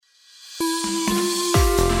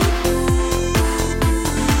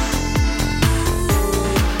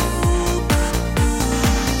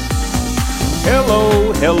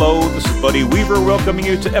Hello, this is Buddy Weaver welcoming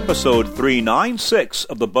you to episode 396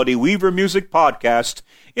 of the Buddy Weaver Music Podcast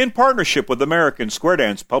in partnership with American Square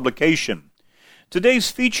Dance Publication.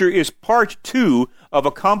 Today's feature is part 2 of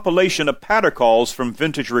a compilation of pattercalls from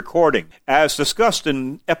vintage recording. As discussed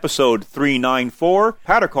in episode 394,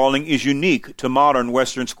 pattercalling is unique to modern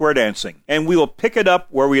Western square dancing, and we will pick it up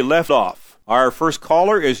where we left off. Our first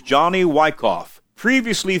caller is Johnny Wyckoff,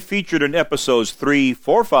 previously featured in episodes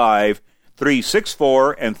 345,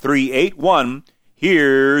 364, and 381.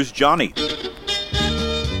 Here's Johnny.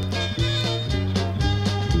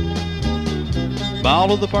 Bow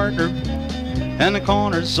to the partner, and the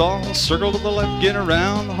corners all circle to the left, get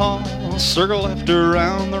around the hall, circle left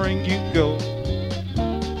around the ring you go.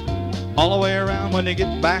 All the way around when you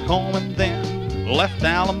get back home, and then left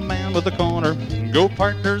Allen man with the corner. Go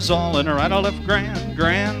partners all in a right or left, grand,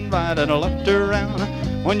 grand right and a left around.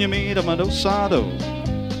 When you meet 'em a do-sa-do.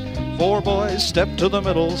 4 boys step to the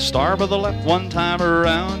middle, star by the left, one time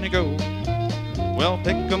around you go. Well,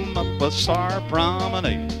 pick 'em up a star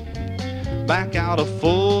promenade, back out a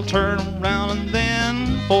full turn around, and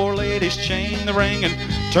then 4 ladies chain the ring and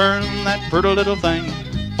turn that pretty little thing.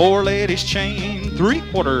 4 ladies chain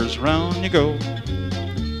 3/4 round you go.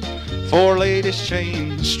 4 ladies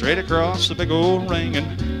chain straight across the big old ring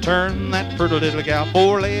and turn that pretty little gal.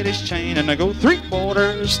 4 ladies chain and I go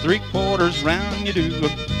 3/4 round you do.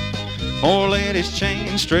 4 ladies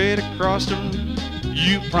chain straight across them.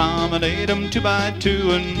 You promenade 'em 2 by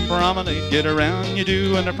 2 and promenade, get around you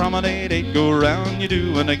do, and the promenade 8 go around you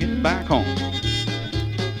do, and I get back home.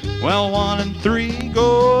 Well, 1 and 3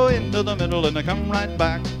 go into the middle and I come right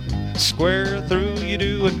back, square through you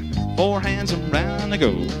do, and 4 hands around I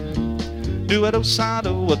go. Do a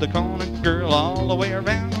do-sa-do with the corner girl all the way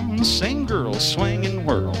around, same girl swing and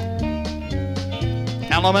whirl.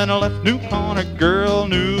 Allen and a left, new corner girl,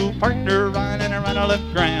 new partner right and a right or left,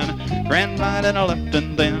 grand, grand right and a left,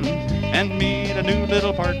 and then and meet a new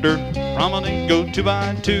little partner. Promenade, go 2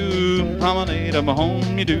 by 2, promenade 'em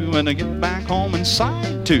home you do, and I get back home and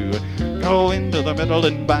side 2, go into the middle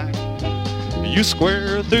and back. You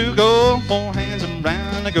square through, go 4 hands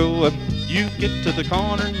around I go. You get to the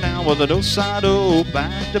corner now with a do-sa-do,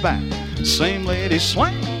 back to back, same lady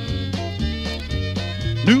swing.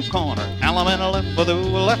 New corner, Allen and a left with a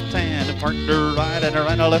left hand, partner right and a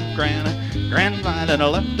right and a left, grand, grand right and a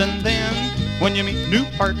left, and then when you meet new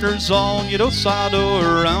partners all, you do-sa-do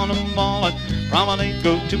around them all, and promenade,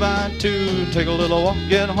 go 2 by 2, take a little walk,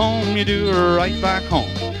 get home, you do right back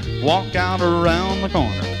home, walk out around the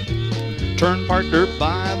corner, turn partner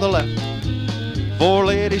by the left, 4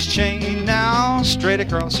 ladies chain now, straight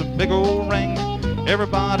across a big old ring.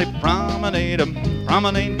 Everybody promenade 'em,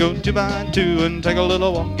 promenade, go 2 by 2 and take a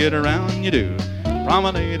little walk, get around you do.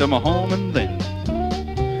 Promenade 'em home, and then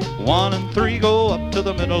 1 and 3 go up to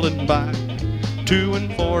the middle and back, 2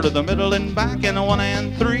 and 4 to the middle and back, and 1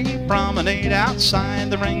 and 3 promenade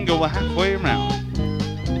outside the ring, go a halfway round.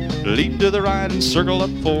 Lead to the right and circle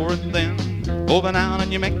up 4, and then open out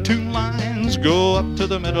and you make 2 lines, go up to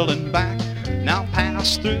the middle and back. Now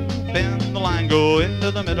pass through, bend the line, go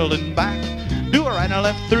into the middle and back. Do a right and a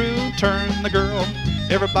left through, turn the girl.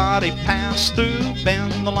 Everybody pass through,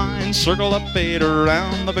 bend the line, circle up 8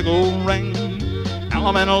 around the big old ring.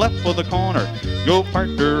 Allen and a left with the corner, go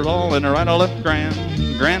partner all in a right and a left, grand,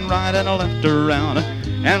 grand right and a left around.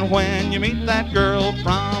 And when you meet that girl,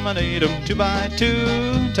 promenade 'em 2 by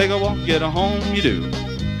 2, take a walk, get a home you do.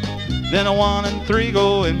 Then a 1 and 3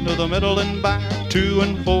 go into the middle and back, 2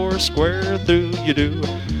 and 4 square through you do.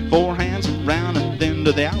 4 hands around and then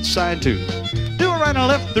to the outside 2. Do a right and a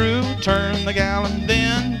left through, turn the gal and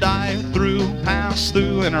then dive through, pass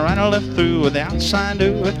through, and a right and a left through with the outside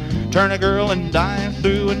do. Turn a girl and dive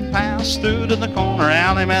through and pass through to the corner.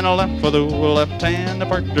 Alley man a left for the left hand, the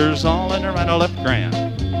partners all in a right and a left, grand,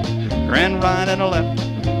 grand right and a left.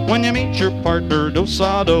 When you meet your partner,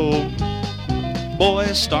 do-sa-do.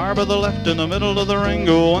 Boys star by the left in the middle of the ring,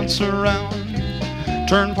 go once around.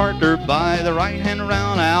 Turn partner by the right hand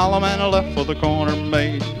around, Allen and a left for the corner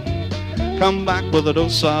maid. Come back with a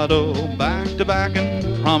do-sa-do, back to back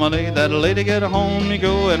and promenade. That lady get home, you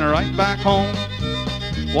go and right back home.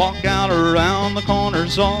 Walk out around the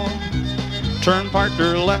corners all. Turn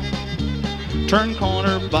partner left, turn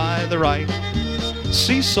corner by the right.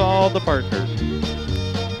 Seesaw the partner.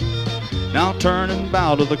 Now turn and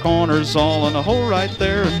bow to the corners all, and a hole right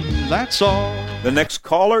there, and that's all. The next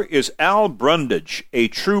caller is Al Brundage, a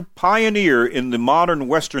true pioneer in the modern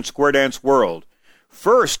Western square dance world.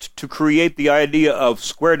 First to create the idea of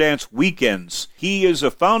square dance weekends, he is a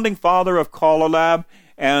founding father of CallaLab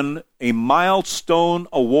and a Milestone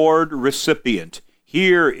Award recipient.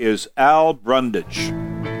 Here is Al Brundage.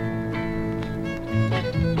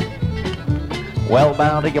 Well,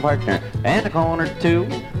 bow to your partner, and a corner two.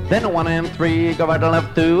 Then a 1 and 3, go right and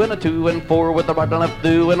left 2, and a 2 and 4 with the right and left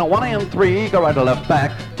 2, and a 1 and 3, go right and left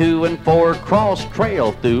back, 2 and 4, cross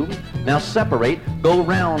trail through. Now separate, go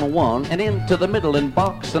round 1, and into the middle and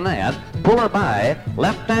box and add. Pull her by,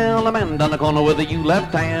 left down the man down the corner with a U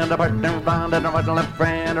left hand, a partner round and a right and left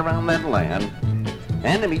friend around that land.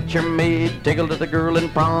 And to meet your maid, take a little girl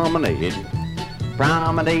and promenade.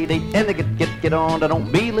 Promenade, and to get on,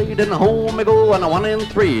 don't be late, and home we go on a 1 and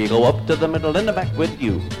 3, go up to the middle and the back with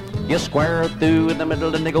you. You square through in the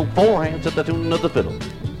middle and they go 4 hands at the tune of the fiddle.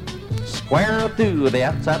 Square through the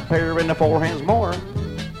outside pair and the 4 hands more.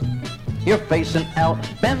 You're facing out,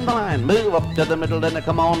 bend the line, move up to the middle and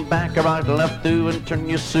come on back, right or left through and turn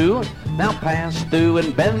your Sue. Now pass through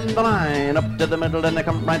and bend the line, up to the middle and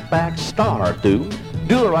come right back, star through.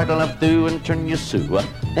 Do a right or left through and turn your Sue.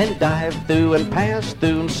 Then dive through and pass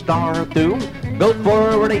through and star through. Go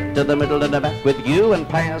forward 8 to the middle and the back with you and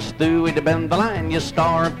pass through and bend the line, you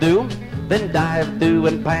star through. Then dive through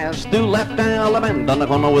and pass through left element on the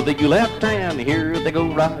corner with the U left hand. Here they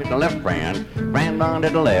go right and left friend on to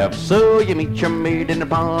the left. So you meet your maid in the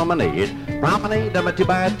promenade. Promenade number 2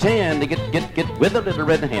 by 10 to get with a little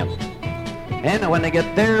red hand. And when they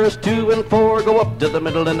get there, it's 2 and 4, go up to the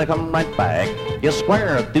middle and they come right back. You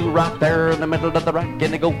square through right there in the middle of the rack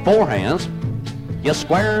and they go 4 hands. You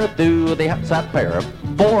square through the outside pair,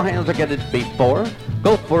 4 hands to get it before,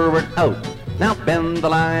 go forward out. Now bend the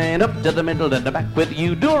line up to the middle and the back with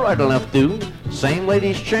you, do a right and left through. Same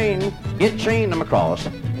lady's chain, you chain them across.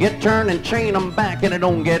 You turn and chain them back and it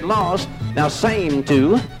don't get lost. Now same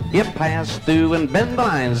two, you pass through and bend the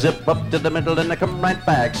line, zip up to the middle and they come right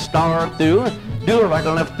back. Star through, do a right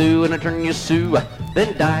and left through and turn your Sue.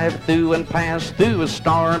 Then dive through and pass through,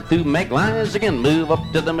 star through, make lines again, move up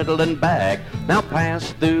to the middle and back. Now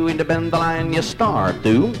pass through and bend the line, you star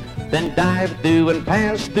through. Then dive through and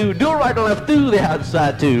pass through, do a right or left through the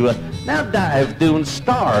outside too. Now dive through and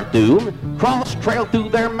star through, cross trail through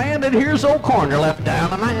there, man, and here's old corner left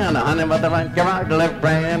down the man. A honey with the right to left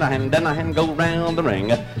brand, a hand and a hand go round the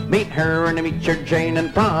ring. Meet her and meet your Jane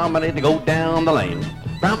and promenade to go down the lane.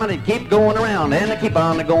 Promenade, keep going around and keep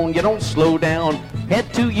on going, you don't slow down.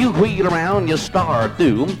 Head to you wheel around, you star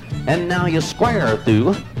through, and now you square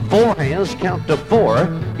through. 4 hands, count to 4,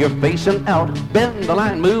 you're facing out, bend the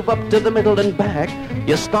line, move up to the middle and back,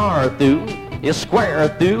 you star through, you square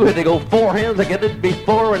through, and they go 4 hands, I get it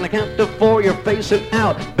before, and I count to 4, you're facing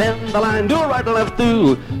out, bend the line, do a right or left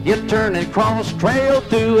through, you turn and cross, trail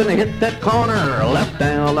through, and hit that corner, left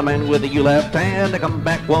down the man with the U left hand, I come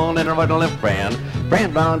back 1 and a right or left friend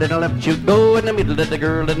round and a left you go, in the middle of the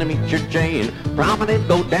girl and meet your Jane, promenade,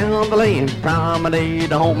 go down the lane,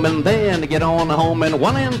 promenade home and then get on home, and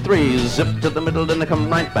 1 and 3, zip to the middle and come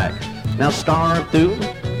right back. Now star through,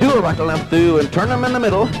 do a right or left through and turn them in the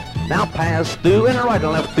middle. Now pass through and a right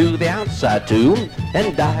or left through the outside too,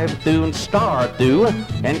 and dive through and star through,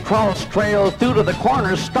 and cross trail through to the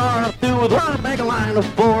corner, star through, then make a line of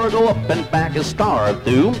 4, go up and back and star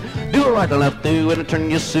through, do a right or left through and turn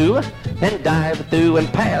your Sue, and dive through and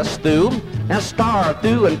pass through, now star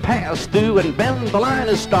through and pass through, and bend the line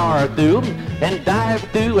and star through, and dive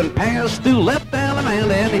through and pass through, left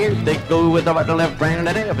element, and here they go with the right and left friend,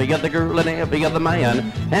 and every other girl and every other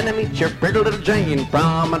man, and to meet your pretty little Jane,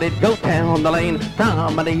 promenade, go down the lane,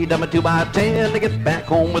 promenade, I'm a 2 by 10 to get back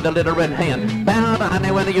home with a little red hand, bow to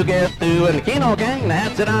honey when you get through, and Keno gang,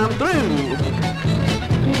 that's it, I'm through.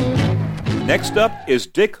 Next up is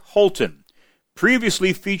Dick Holton.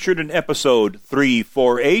 Previously featured in episode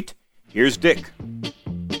 348, here's Dick.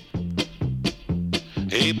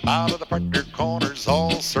 Hey, bow to the partner corners,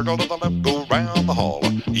 all circle to the left, go round the hall.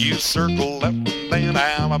 You circle left, and then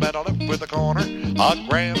I'm about to left with the corner. A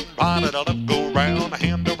grand pine to the left, go round,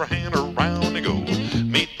 hand over hand, around and go.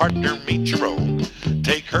 Meet partner, meet your own.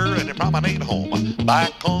 Take her and promenade home.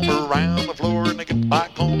 Back home around the floor, and they get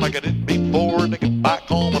back home like I did before. And they get back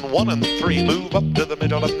home, and 1 and 3 move up to the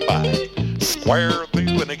middle and back. Square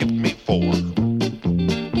through and they get me 4.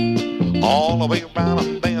 All the way around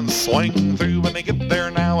and then swing through when they get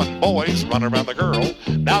there now, and boys run around the girl.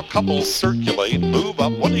 Now couples circulate, move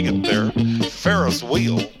up when you get there. Ferris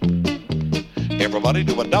wheel. Everybody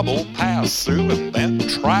do a double pass through and then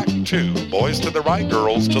track 2. Boys to the right,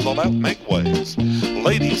 girls to the left, make ways.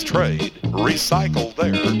 Ladies trade, recycle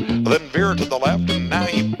there, then veer to the left, and now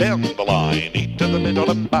you bend the line, eat to the middle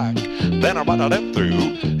and back, then a right or left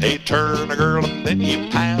through. Hey, turn a girl and then you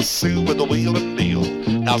pass through with the wheel and deal.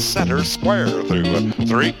 Now center square through,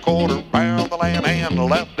 3/4 round the land, hand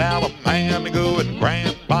left down a man to go, and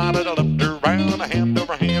grand body to left around, hand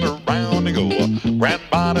over hand around to go. Grand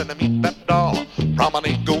body to meet that doll,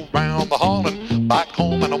 promenade go round the hall, and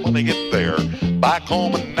back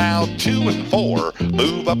home, and now 2 and 4.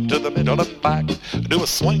 Move up to the middle and back. Do a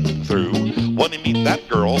swing through. When you meet that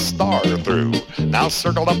girl, star through. Now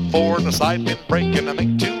circle up 4 and a side pin break and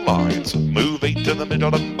make 2 lines. Move 8 to the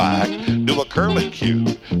middle and back. Do a curly cue.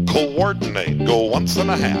 Coordinate. Go 1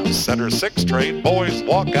 1/2. Center 6 trade. Boys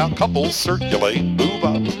walk out. Couples circulate. Move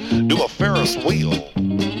up. Do a Ferris wheel.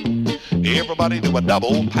 Everybody do a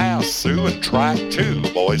double pass through and track 2.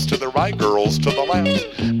 Boys to the right, girls to the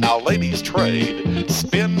left. Now ladies trade.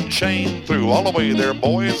 Spin chain through all the way there,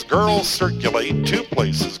 boys. Girls circulate 2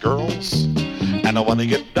 places, girls. And when they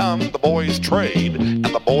get done, the boys trade and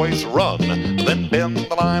the boys run. Then bend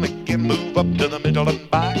the line again, move up to the middle and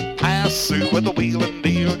back. Pass through with the wheel and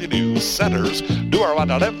deal you do. Centers, do a right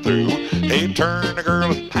and left through. Hey, turn a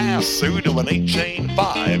girl and pass through. Do an 8 chain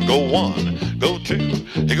 5. Go 1, go 2,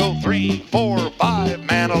 you go 3, 4, 5.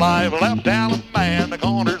 Man alive, left down man. The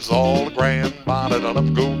corners all grand. Body to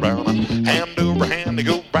left, go round. Hand over hand, you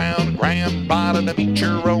go round. Grand body to meet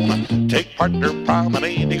your own. Take partner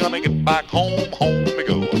promenade. You're gonna get back home. Home we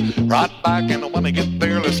go. Right back, and when they get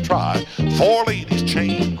there, let's try. 4 ladies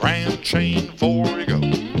chain, grand chain, 4 you go.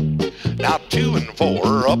 Now 2 and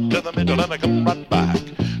 4, up to the middle, and I come right back.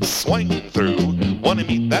 Swing through. When you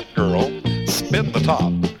meet that girl, spin the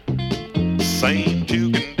top. Same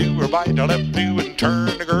 2 can do a right or left through and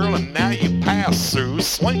turn the girl, and now you pass through.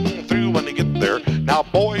 Swing through when you get there. Now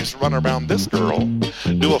boys run around this girl.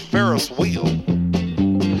 Do a Ferris wheel.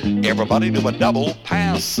 Everybody do a double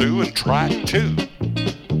pass through and track 2.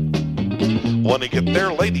 When they get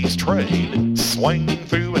there, ladies trade. Swing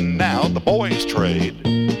through, and now the boys trade.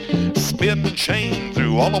 Spin chain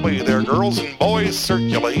through all the way there, girls, and boys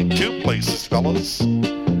circulate 2 places, fellas.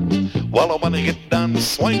 Well, when they get done,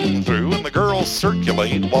 swing through, and the girls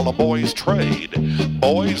circulate while the boys trade.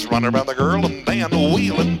 Boys run around the girl, and then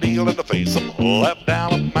wheel and deal in the face. Left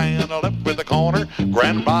down a man, left with the corner.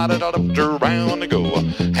 Grand right to left around to go.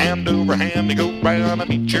 Hand over hand to go round.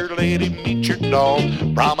 Meet your lady, meet your dog.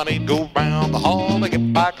 Promenade, go round the hall to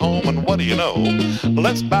get back home, and what do you know?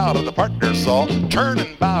 Let's bow to the partner saw. Turn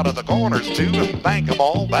and bow to the corners too, and thank them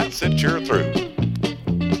all. That's it, you're through.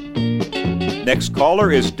 Next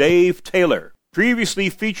caller is Dave Taylor, previously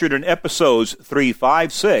featured in episodes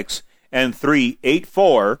 356 and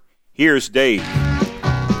 384. Here's Dave.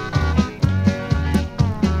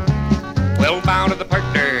 Well, bow to the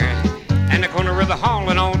partner and the corner of the hall,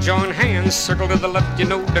 and all join hands. Circle to the left, you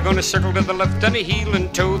know they're gonna circle to the left, and a heel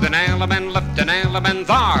and toe. Then Alaman left and Alaman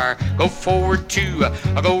thar. Go forward 2,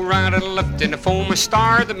 go right and left, and a foam a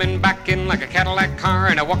star. The men back in like a Cadillac car,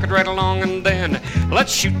 and I walk it right along, and then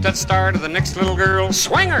let's shoot that star to the next little girl.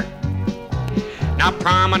 Swing her! Now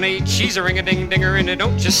promenade, she's a ring-a-ding-dinger, and I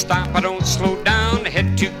don't just stop, I don't slow down.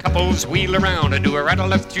 Head 2 couples wheel around, I do a right or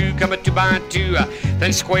left through, come a 2 by 2,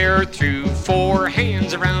 then square through. 4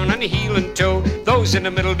 hands around on a heel and toe. Those in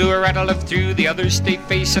the middle do a right or left through, the others stay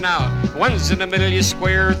facing out. One's in the middle, you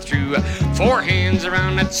square through. 4 hands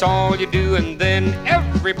around, that's all you do, and then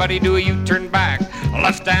everybody do a U-turn back.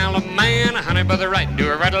 Left man, honey by the right,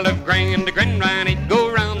 do a right or left grand, a grand right, go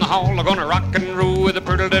around the hall. I'm gonna rock and roll with a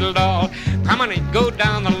pretty little doll. Promenade, go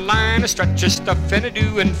down the line, stretch your stuff and a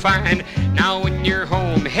do and fine. Now when you're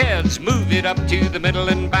home, heads move it up to the middle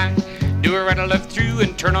and back. Do a right or left through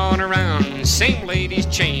and turn on around. Same ladies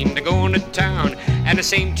chain to go into town, and the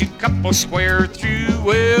same 2 couples square through.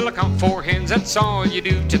 Well, I count 4 hands, that's all you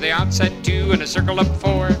do. To the outside 2 and a circle up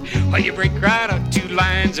 4. Well, you break right out 2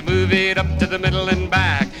 lines and move it up to the middle and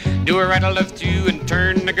back. Do a right or left through and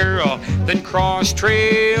turn the girl. Then cross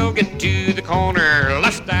trail, get to the corner.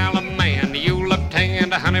 Left man, you left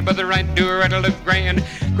hand, a honey by the right, do a right or left grand.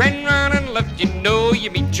 Grand right and left, you know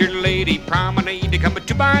you meet your lady. Promenade, you come a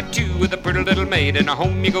 2 by 2 with a pretty little maid, and a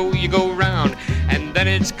home you go round. And then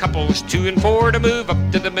it's couples 2 and 4 to move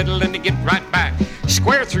up to the middle and to get right back.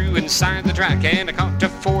 Square through inside the track, and a count to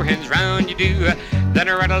 4 hands round you do. Then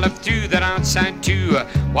a right or left through that outside 2.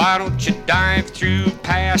 Why don't you dive through,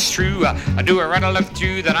 pass through? I do a right or left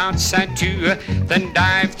through that outside 2. Then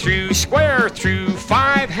dive through, square through,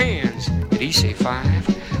 5 hands. Did he say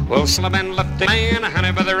 5? Well, slip and left man,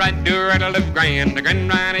 honey by the right, do a right or left grand. A grand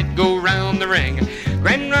right, it go round the ring.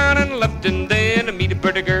 Grand right and left, and then I meet a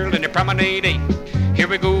pretty girl in a promenade 8. Here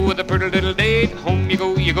we go with a pretty little date. Home you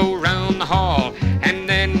go round the hall. And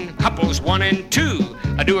then couples 1 and 2.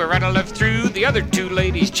 I do a right or left through, the other 2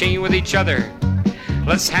 ladies chain with each other.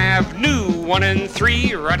 Let's have new 1 and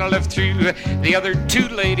 3, right or left through, the other 2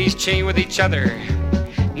 ladies chain with each other.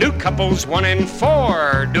 New couples 1 and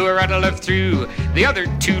 4, do a right or left through, the other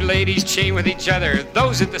 2 ladies chain with each other.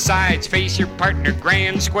 Those at the sides face your partner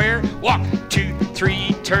grand square. Walk, 2,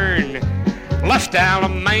 3, turn. left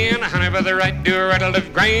Allemande, honey by the right, do a right, a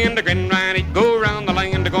left grand, a grin right, it go round the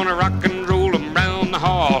land, gonna rock and roll 'em round the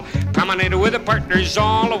hall. Promenade with the partners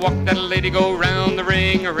all, walk that lady, go round the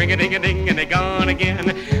ring, a ring-a-ding-a-ding, and they gone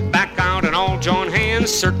again. Back out and all join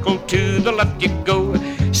hands, circle to the left you go,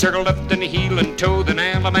 circle left and heel and toe, then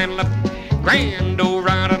Allemande left. Grand, oh,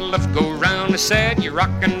 right and left, go round the set. You rock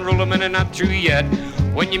and roll 'em and they're not through yet.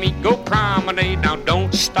 When you meet, go promenade. Now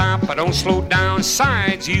don't stop, don't slow down.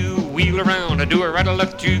 Sides you wheel around. Do a right or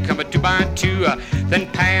left two, come a 2 by 2. Then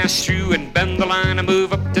pass through and bend the line and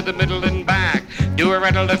move up to the middle and back. Do a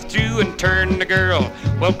right or left through and turn the girl.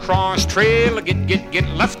 Well, cross trail, get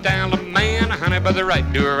left Allemande, honey by the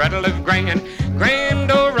right. Do a right or left grand.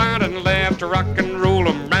 Grand, oh, right and left, rock and roll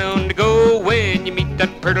 'em round to go. When you meet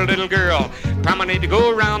that pretty little girl, promenade to go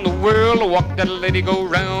around the world, walk that lady, go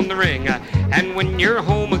round the ring. And when you're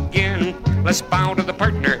home again, let's bow to the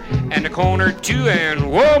partner and a corner too,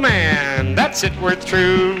 and whoa man, that's it, we're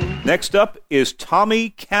through. Next up is Tommy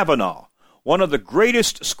Kavanagh, one of the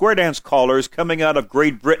greatest square dance callers coming out of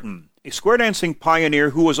Great Britain, a square dancing pioneer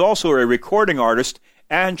who was also a recording artist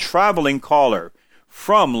and traveling caller.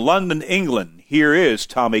 From London, England, here is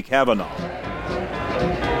Tommy Kavanagh.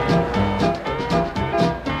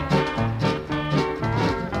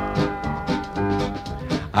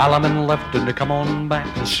 Allemande left and come on back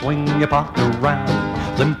and swing your partner round.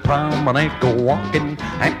 Then promenade, go walking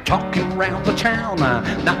and talking round the town.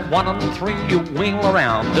 Now 1 and 3 you wheel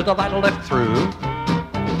around to the right or left through.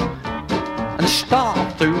 And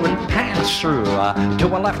start through and pass through to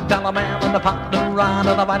a left Allemande and the partner right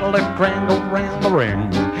and the right or left grand, go round the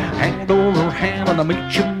ring. Hand over hand and a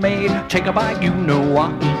meet you made, take a bite, you know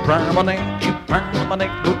what. Promenade, you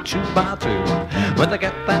promenade, go 2 by 2. When they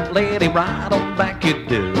get that lady right on back, you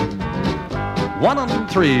do 1 and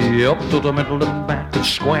 3 up to the middle and back and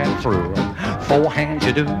square through. 4 hands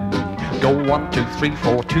you do. Go 1, 2, 3,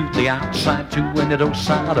 4 to the outside, 2 in the other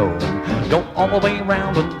side. Go all the way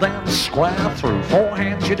around and then square through. 4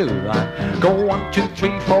 hands you do. Go 1, 2,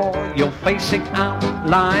 3, 4. You're facing out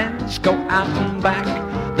lines. Go out and back.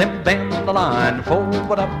 Then bend the line.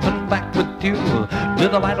 Forward, up and back with you. To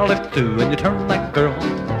the right or left through. And you turn that girl.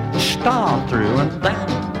 Start through and then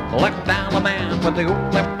left down the man with the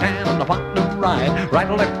old left hand on the partner right. Right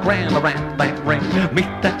or left grand around that ring.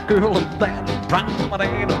 Meet that girl and then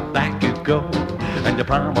promenade and back you go. And you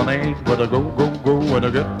promenade with a go, go, go, and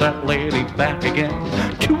you get that lady back again.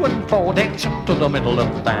 2 and 4 dance up to the middle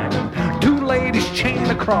and back. 2 ladies chain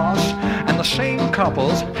across, and the same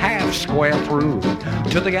couples half square through.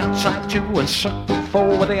 To the outside 2 and circle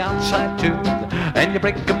 4 with the outside 2. And you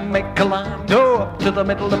break and make a line, go up to the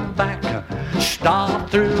middle and back.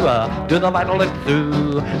 Start through, do the right or left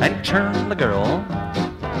through, and turn the girl.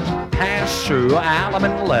 Pass through,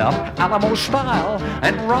 Allemande left, Alamo style,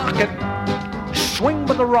 and rock it. Swing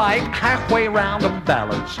with the right, halfway round and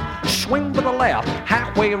balance. Swing with the left,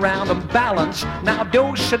 halfway round and balance. Now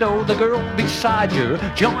do-si-do, the girl beside you.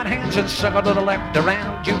 Join hands and circle to the left,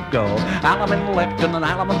 around you go. Allemande left and an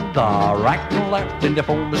Allemande right and left, and you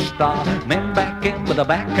form a star. Men back in with a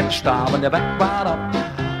back and star, when you back right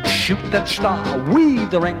up. Shoot that star,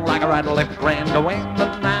 weave the ring like a right or left grand. Go in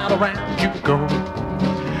and out, around you go.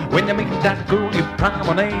 When you meet that girl, you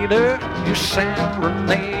promenade her, you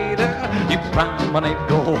serenade her, you promenade,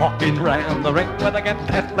 go walking round the ring when I get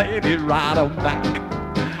that lady right on back.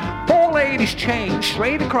 4 ladies chain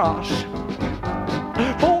straight across.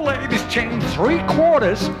 4 ladies chain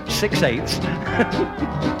 3/4, 6/8.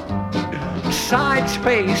 Side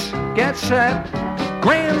space, get set,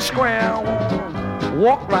 grand square.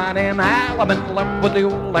 Walk right in, Allemande left with the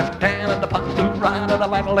old left hand and the partner right and the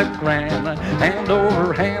right left grand. Hand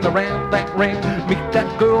over hand around that ring. Meet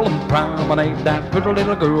that girl and promenade, that pretty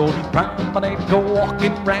little girl. Promenade, go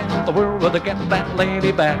walking round the world to get that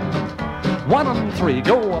lady back. 1 and 3,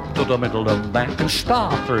 go up to the middle and back and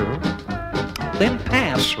start through. Then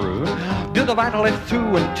pass through, do the right or left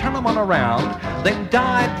through and turn them on around. Then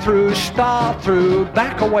dive through, start through,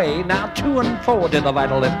 back away. Now 2 and 4, do the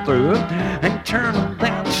right or left through. And turn and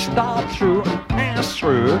then start through and pass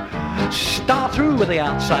through. Start through with the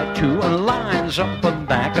outside 2 and lines up and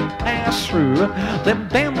back and pass through. Then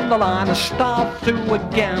bend the line and start through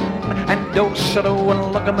again. And do-si-do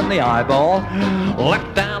and look 'em in the eyeball.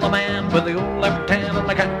 Left down the man with the old left hand and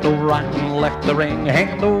the candle right and left the ring.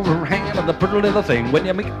 Hand over hand and the pretty little thing. When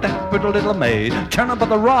you meet that pretty little maid, turn up on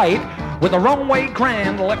the right with the wrong way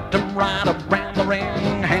grand. Left and right around the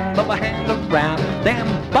ring. Hand over hand around. Then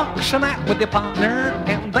box and that with your partner.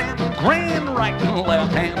 And then grand right and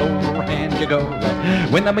left. Hand over hand you go.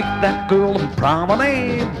 When you meet that girl and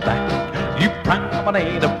promenade back. You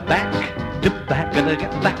promenade back. to back and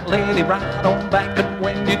get that lady right on back. And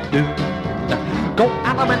when you do, go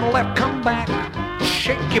out and left, come back,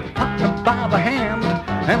 shake your partner by the hand,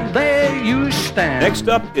 and there you stand. Next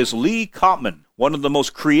up is Lee Kopman, one of the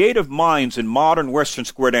most creative minds in modern Western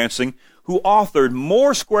square dancing, who authored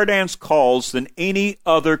more square dance calls than any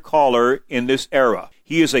other caller in this era.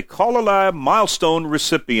 He is a Caller Lab milestone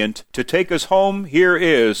recipient. To take us home, here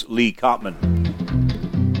is Lee Kopman.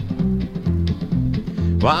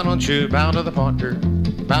 Why don't you bow to the partner,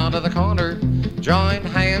 bow to the corner, join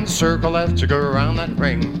hands, circle left to go around that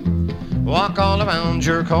ring. Walk all around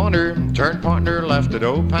your corner, turn partner left at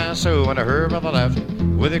El Paso and a herb on the left,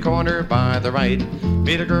 with your corner by the right.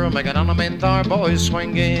 Meet a girl, make an element, our boys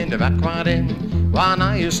swing in, to back right in. Why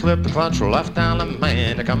now you slip the clutch, left down the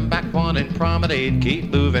man, to come back one and promenade,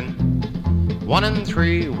 keep moving. 1 and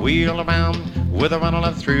 3, wheel around, with a run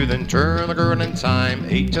left through, then turn the girl in time.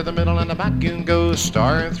 8 to the middle and the back you can go,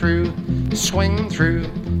 start through, swing through.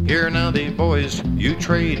 Here now the boys, you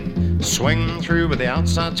trade, swing through with the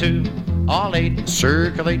outside 2. All 8,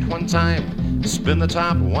 circulate 1 time, spin the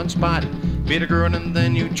top 1 spot, beat a girl and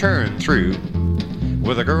then you turn through.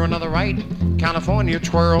 With a girl on the right, California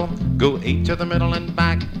twirl, go 8 to the middle and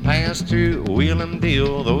back, pass 2, wheel and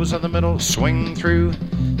deal, those are the middle, swing through.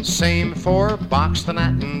 Same 4, box the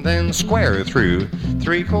knot and then square through.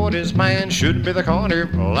 3/4 man should be the corner,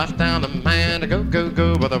 left down the man, to go, go,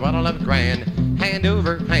 go, with a right or left grand. Hand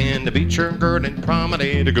over hand to beat your girl and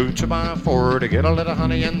promenade, to go 2x4 to get a little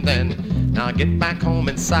honey and then now get back home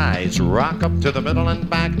in size, rock up to the middle and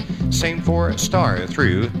back, same 4, star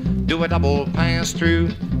through, do a double pass through,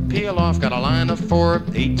 peel off, got a line of 4,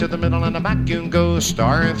 8 to the middle and the back you can go,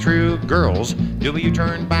 star through. Girls, do a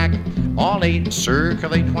U-turn back, all 8,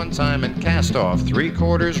 circulate 1 time and cast off,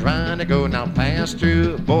 3/4 round to go, now pass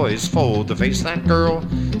through. Boys, fold to face that girl,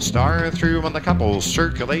 star through on the couple,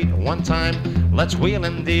 circulate 1 time, let's wheel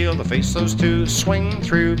and deal to face those 2, swing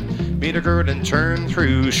through, beat a girl and turn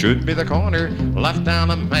through, should be the corner, left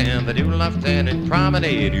down a man, the new left-handed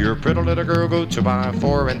promenade, your pretty little girl, go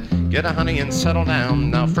 2x4 and get a honey and settle down.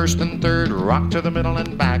 Now 1st and 3rd, rock to the middle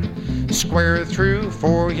and back, square through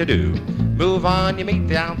 4 you do. Move on, you meet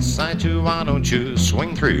the outside 2, why don't you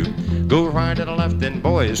swing through? Go right to the left and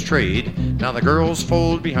boys trade. Now the girls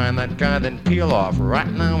fold behind that guy, then peel off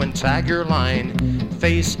right now and tag your line.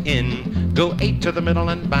 Face in, go 8 to the middle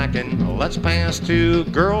and back and let's pass 2.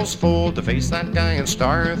 Girls fold to face that guy and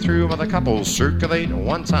star through with a couple, circulate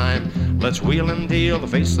 1 time. Let's wheel and deal to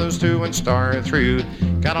face those 2 and star through.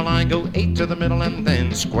 Got a line, go 8 to the middle and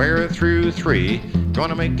then square through 3.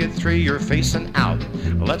 Gonna make it 3, you're facing out.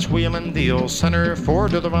 Let's wheel and deal, center 4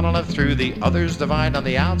 to the right and left through. The others divide on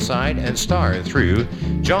the outside and star through.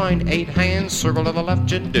 Join 8 hands, circle to the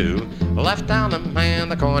left you do. Left down the man,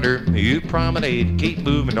 the corner, you promenade, keep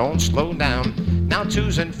moving, don't slow down. Now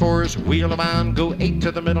 2s and 4s, wheel around, go 8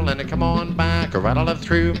 to the middle and then come on back, right or left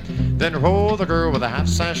through. Then roll the girl with a half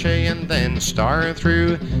sachet and then star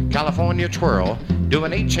through. California twirl, do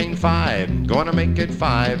an 8-chain 5, gonna make it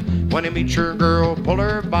 5. When you meet your girl, pull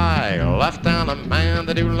her by, left down a man,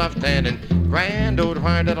 the do left hand and grand old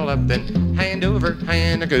right to the left and hand over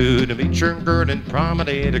hand to go to meet your girl and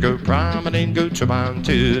promenade, to go promenade, go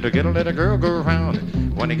 2x2 to get a little girl go around.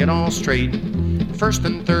 When you get all straight, 1st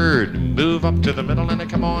and 3rd, move up to the middle and then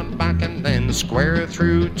come on back and then square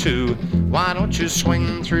through 2. Why don't you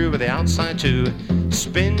swing through with the outside 2,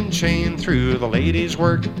 spin chain through, the ladies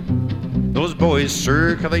work. Those boys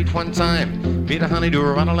circulate 1 time, beat a honey, do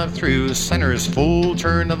a right or left through, center's full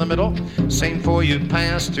turn to the middle, same 4 you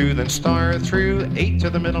pass through, then star through, 8 to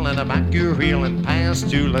the middle and a back you wheel and pass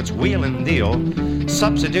 2, let's wheel and deal,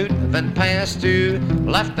 substitute, then pass 2,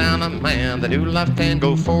 left down a man, the do left hand,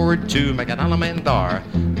 go forward 2, make an alamandar,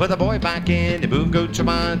 put the boy back in, the move, go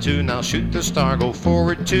 2x2, now shoot the star, go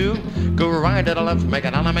forward 2, go right to the left, make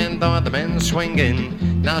an alamandar, the men swing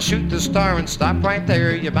in, now shoot the star and stop right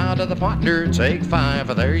there, you bow to the partner, take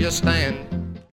 5, there you stand.